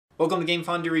Welcome to Game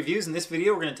Fondue Reviews. In this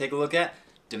video, we're going to take a look at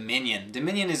Dominion.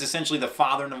 Dominion is essentially the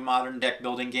father of modern deck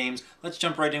building games. Let's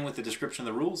jump right in with the description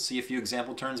of the rules, see a few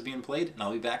example turns being played, and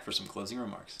I'll be back for some closing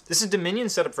remarks. This is Dominion,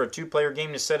 set up for a 2-player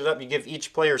game. To set it up, you give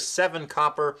each player 7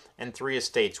 copper and 3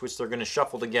 estates, which they're going to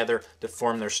shuffle together to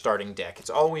form their starting deck. It's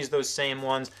always those same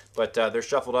ones, but they're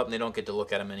shuffled up and they don't get to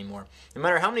look at them anymore. No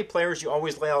matter how many players, you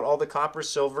always lay out all the copper,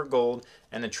 silver, gold,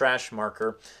 and the trash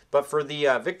marker. But for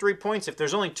the victory points, if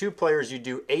there's only 2 players, you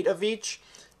do 8 of each.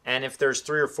 And if there's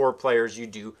 3 or 4 players, you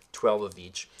do 12 of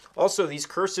each. Also, these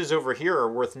curses over here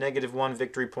are worth -1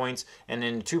 victory points, and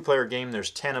in a 2-player game, there's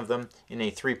 10 of them. In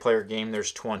a 3-player game,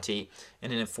 there's 20,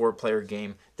 and in a 4-player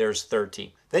game, there's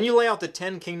 30. Then you lay out the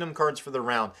 10 kingdom cards for the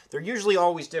round. They're usually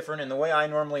always different, and the way I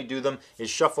normally do them is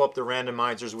shuffle up the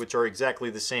randomizers, which are exactly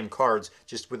the same cards,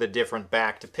 just with a different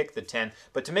back to pick the 10.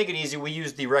 But to make it easy, we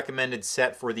use the recommended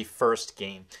set for the first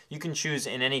game. You can choose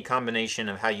in any combination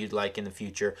of how you'd like in the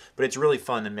future, but it's really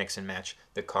fun to mix and match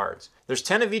the cards. There's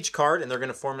 10 of each card, and they're going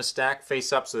to form a stack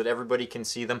face up so that everybody can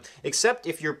see them, except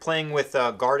if you're playing with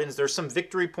gardens. There's some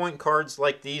victory point cards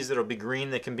like these that'll be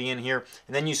green that can be in here,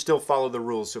 and then you still follow the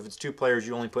rules. So if it's 2 players,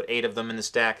 you only put 8 of them in the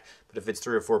stack, but if it's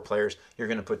 3 or 4 players, you're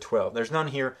going to put 12. There's none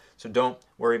here, so don't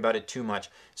worry about it too much.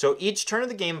 So each turn of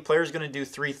the game, a player is going to do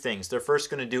 3 things. They're first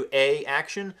going to do A,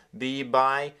 action, B,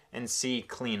 buy, and C,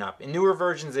 clean up. In newer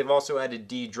versions, they've also added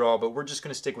D, draw, but we're just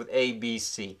going to stick with A, B,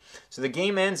 C. So the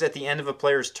game ends at the end of a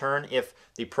player's turn if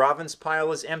the province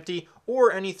pile is empty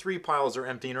or any 3 piles are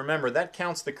empty. And remember, that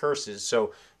counts the curses,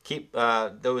 so keep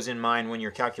those in mind when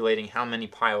you're calculating how many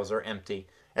piles are empty.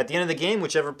 At the end of the game,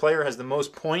 whichever player has the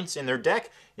most points in their deck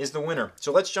is the winner.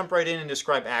 So let's jump right in and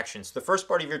describe actions. The first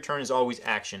part of your turn is always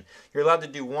action. You're allowed to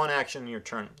do 1 action in your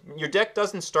turn. Your deck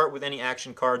doesn't start with any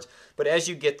action cards, but as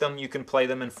you get them, you can play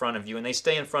them in front of you, and they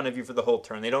stay in front of you for the whole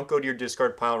turn. They don't go to your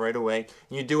discard pile right away,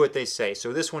 and you do what they say.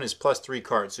 So this one is +3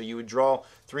 cards. So you would draw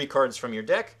 3 cards from your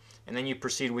deck, and then you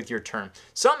proceed with your turn.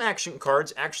 Some action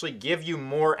cards actually give you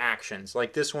more actions,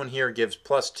 like this one here gives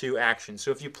 +2 actions.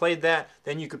 So if you played that,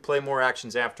 then you could play more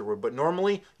actions afterward, but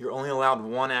normally you're only allowed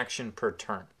 1 action per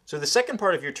turn. So the second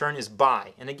part of your turn is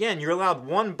buy, and again, you're allowed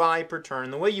 1 buy per turn.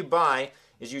 And the way you buy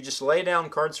is you just lay down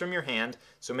cards from your hand.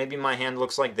 So maybe my hand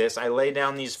looks like this. I lay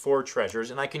down these 4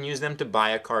 treasures, and I can use them to buy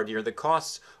a card here. The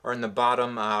costs are in the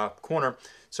bottom corner,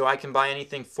 so I can buy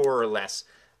anything 4 or less.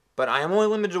 But I am only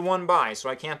limited to 1 buy, so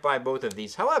I can't buy both of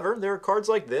these. However, there are cards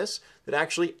like this that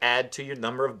actually add to your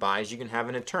number of buys you can have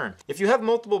in a turn. If you have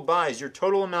multiple buys, your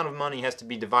total amount of money has to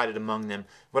be divided among them.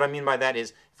 What I mean by that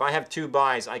is, if I have 2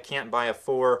 buys, I can't buy a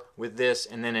 4 with this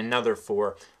and then another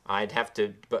 4. I'd have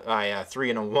to buy a 3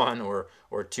 and a 1 or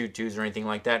 2 2s or anything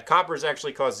like that. Coppers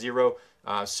actually cost 0.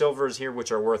 Silvers here,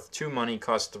 which are worth 2 money,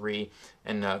 cost 3,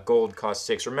 and gold costs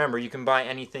 6. Remember, you can buy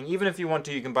anything. Even if you want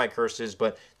to, you can buy curses,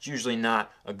 but it's usually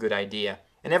not a good idea.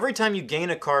 And every time you gain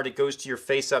a card, it goes to your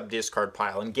face-up discard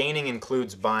pile. And gaining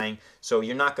includes buying, so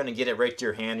you're not going to get it right to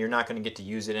your hand. You're not going to get to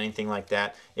use it, anything like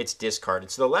that. It's discarded.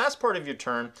 So the last part of your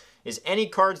turn is any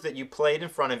cards that you played in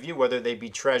front of you, whether they be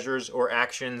treasures or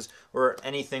actions or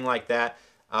anything like that,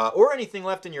 or anything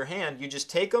left in your hand, you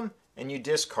just take them and you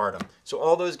discard them. So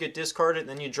all those get discarded, and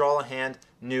then you draw a hand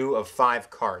new of 5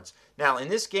 cards. Now, in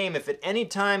this game, if at any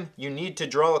time you need to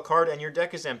draw a card and your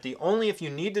deck is empty, only if you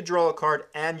need to draw a card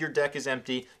and your deck is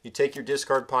empty, you take your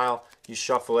discard pile, you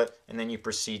shuffle it, and then you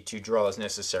proceed to draw as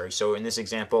necessary. So in this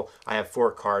example, I have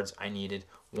 4 cards. I needed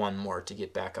 1 more to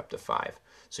get back up to 5.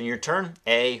 So in your turn,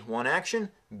 A, 1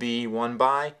 action, B, 1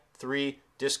 buy, 3,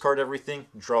 discard everything,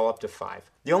 draw up to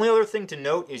 5. The only other thing to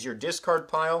note is your discard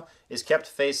pile is kept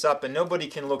face up and nobody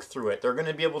can look through it. They're going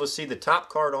to be able to see the top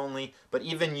card only, but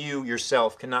even you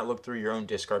yourself cannot look through your own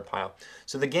discard pile.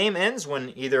 So the game ends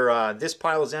when either this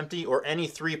pile is empty or any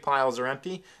 3 piles are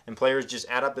empty, and players just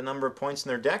add up the number of points in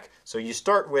their deck. So you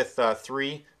start with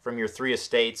 3 from your 3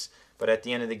 estates, but at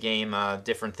the end of the game,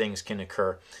 different things can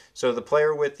occur. So the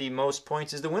player with the most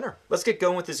points is the winner. Let's get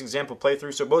going with this example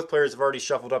playthrough. So both players have already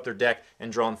shuffled up their deck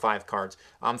and drawn 5 cards.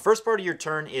 First part of your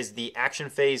turn is the action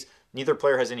phase. Neither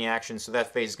player has any action, so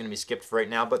that phase is going to be skipped for right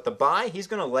now. But the buy, he's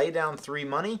going to lay down 3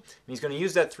 money, and he's going to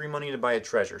use that 3 money to buy a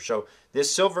treasure. So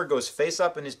this silver goes face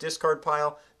up in his discard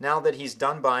pile. Now that he's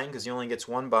done buying, because he only gets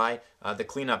 1 buy, the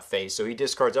cleanup phase. So he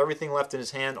discards everything left in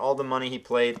his hand, all the money he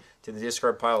played, to the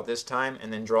discard pile this time,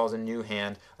 and then draws a new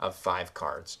hand of 5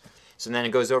 cards. So then it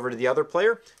goes over to the other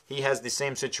player. He has the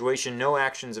same situation, no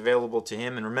actions available to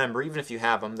him. And remember, even if you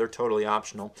have them, they're totally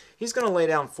optional. He's going to lay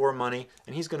down 4 money,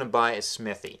 and he's going to buy a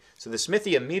smithy. So the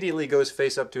smithy immediately goes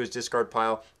face up to his discard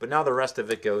pile, but now the rest of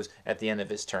it goes at the end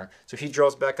of his turn. So he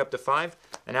draws back up to 5,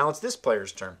 and now it's this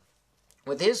player's turn.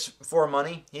 With his 4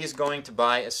 money, he's going to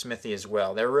buy a smithy as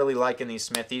well. They're really liking these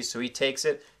smithies, so he takes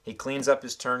it. He cleans up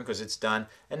his turn because it's done.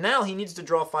 And now he needs to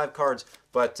draw 5 cards,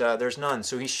 but there's none.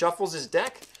 So he shuffles his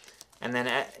deck, and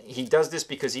then he does this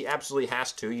because he absolutely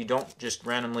has to. You don't just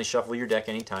randomly shuffle your deck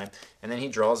anytime. And then he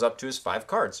draws up to his 5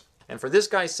 cards. And for this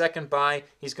guy's second buy,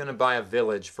 he's going to buy a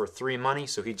village for 3 money,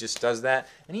 so he just does that.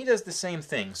 And he does the same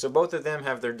thing. So both of them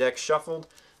have their deck shuffled.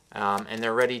 And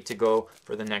they're ready to go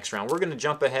for the next round. We're going to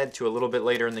jump ahead to a little bit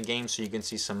later in the game so you can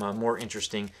see some more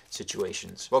interesting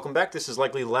situations. Welcome back. This is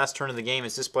likely the last turn of the game.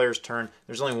 It's this player's turn.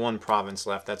 There's only 1 province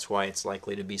left. That's why it's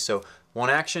likely to be. So 1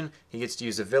 action, he gets to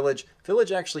use a village.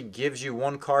 Village actually gives you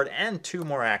 1 card and 2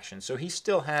 more actions. So he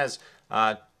still has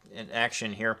an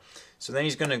action here. So then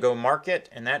he's going to go market,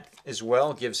 and that as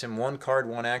well gives him 1 card,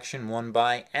 1 action, 1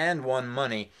 buy, and 1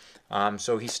 money.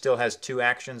 So he still has 2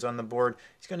 actions on the board.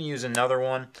 He's going to use another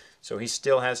one, so he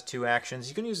still has 2 actions.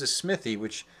 He's going to use a smithy,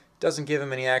 which doesn't give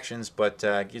him any actions, but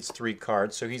gets 3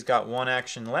 cards. So he's got 1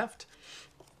 action left,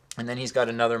 and then he's got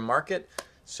another market,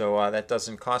 so that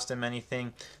doesn't cost him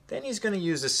anything. Then he's going to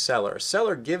use a cellar.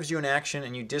 Cellar gives you an action,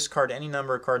 and you discard any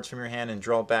number of cards from your hand and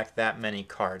draw back that many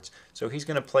cards. So he's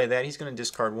going to play that. He's going to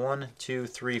discard 1, 2,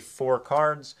 3, 4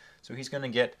 cards. So he's going to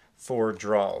get 4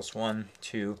 draws. 1,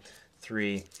 2,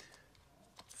 3,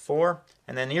 4.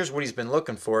 And then here's what he's been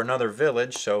looking for, another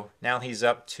village. So now he's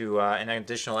up to an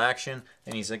additional action,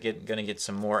 and he's going to get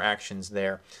some more actions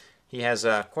there. He has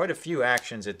quite a few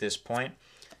actions at this point,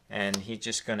 and he's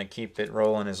just going to keep it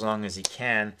rolling as long as he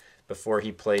can before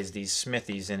he plays these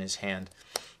smithies in his hand.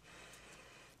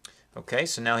 Okay,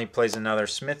 so now he plays another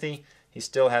smithy. He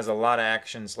still has a lot of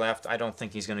actions left. I don't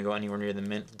think he's going to go anywhere near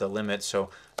the limit, so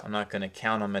I'm not going to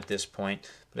count him at this point.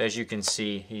 But as you can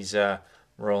see, he's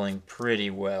rolling pretty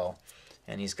well.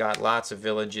 And he's got lots of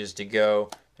villages to go.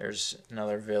 There's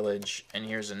another village, and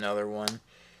here's another one.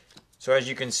 So as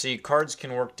you can see, cards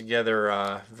can work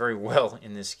together very well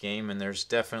in this game, and there's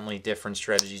definitely different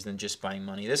strategies than just buying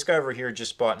money. This guy over here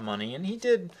just bought money, and he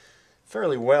did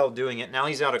fairly well doing it. Now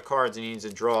he's out of cards and he needs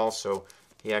a draw, so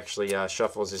he actually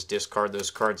shuffles his discard,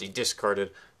 those cards he discarded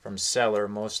from cellar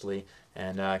mostly,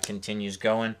 and continues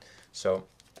going. So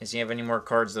does he have any more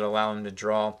cards that allow him to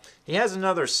draw? He has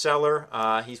another cellar.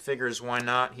 He figures why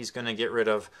not. He's going to get rid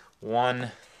of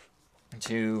 1,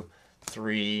 2,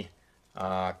 3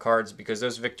 cards because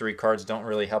those victory cards don't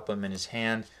really help him in his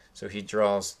hand. So he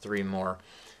draws 3 more.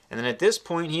 And then at this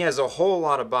point, he has a whole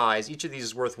lot of buys. Each of these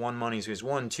is worth 1 money. So he's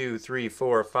 1, 2, 3,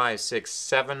 4, 5, 6,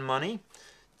 7 money.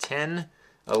 10,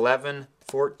 11,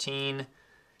 14,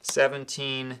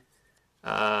 17,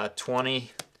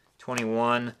 20,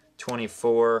 21,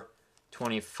 24,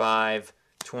 25,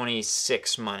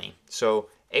 26 money. So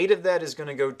 8 of that is going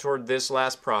to go toward this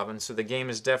last province. So the game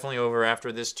is definitely over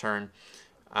after this turn.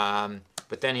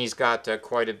 But then he's got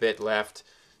quite a bit left.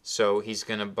 So he's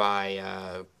going to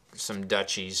buy some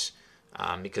duchies.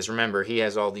 Because remember, he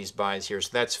has all these buys here. So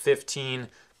that's 15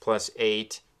 plus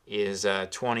 8 is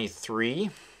 23.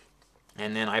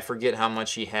 And then I forget how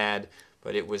much he had,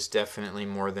 but it was definitely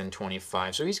more than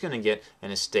 25. So he's going to get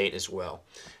an estate as well.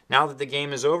 Now that the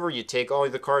game is over, you take all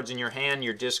of the cards in your hand,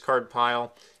 your discard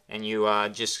pile, and you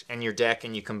and your deck,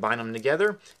 and you combine them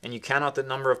together, and you count out the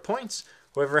number of points.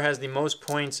 Whoever has the most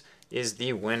points is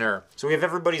the winner. So we have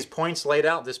everybody's points laid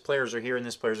out. This players are here and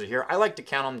this players are here. I like to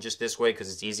count them just this way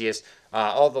because it's easiest.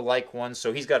 All the like ones.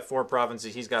 So he's got 4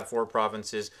 provinces. He's got 4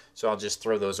 provinces. So I'll just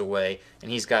throw those away. And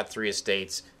he's got 3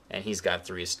 estates. And he's got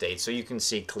 3 estates. So you can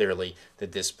see clearly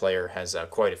that this player has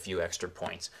quite a few extra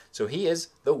points. So he is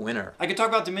the winner. I could talk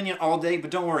about Dominion all day,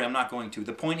 but don't worry, I'm not going to.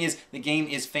 The point is, the game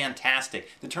is fantastic.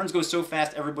 The turns go so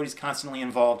fast, everybody's constantly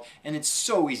involved, and it's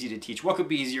so easy to teach. What could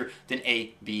be easier than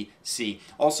A, B, C?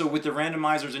 Also, with the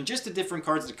randomizers and just the different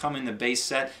cards that come in the base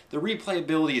set, the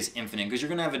replayability is infinite, because you're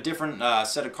going to have a different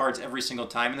set of cards every single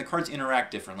time, and the cards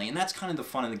interact differently. And that's kind of the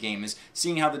fun of the game, is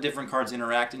seeing how the different cards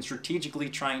interact and strategically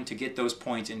trying to get those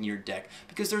points in your deck.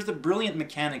 Because there's the brilliant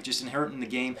mechanic just inherent in the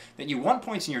game that you want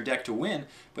points in your deck to win,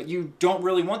 but you don't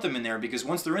really want them in there, because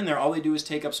once they're in there, all they do is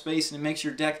take up space and it makes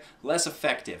your deck less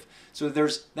effective. So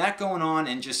there's that going on,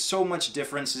 and just so much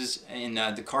differences in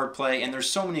the card play, and there's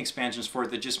so many expansions for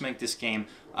it that just make this game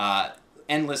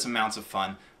endless amounts of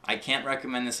fun. I can't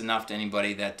recommend this enough to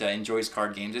anybody that enjoys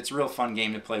card games. It's a real fun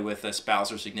game to play with a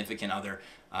spouse or significant other,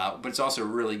 but it's also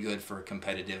really good for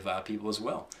competitive people as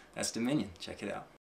well. That's Dominion. Check it out.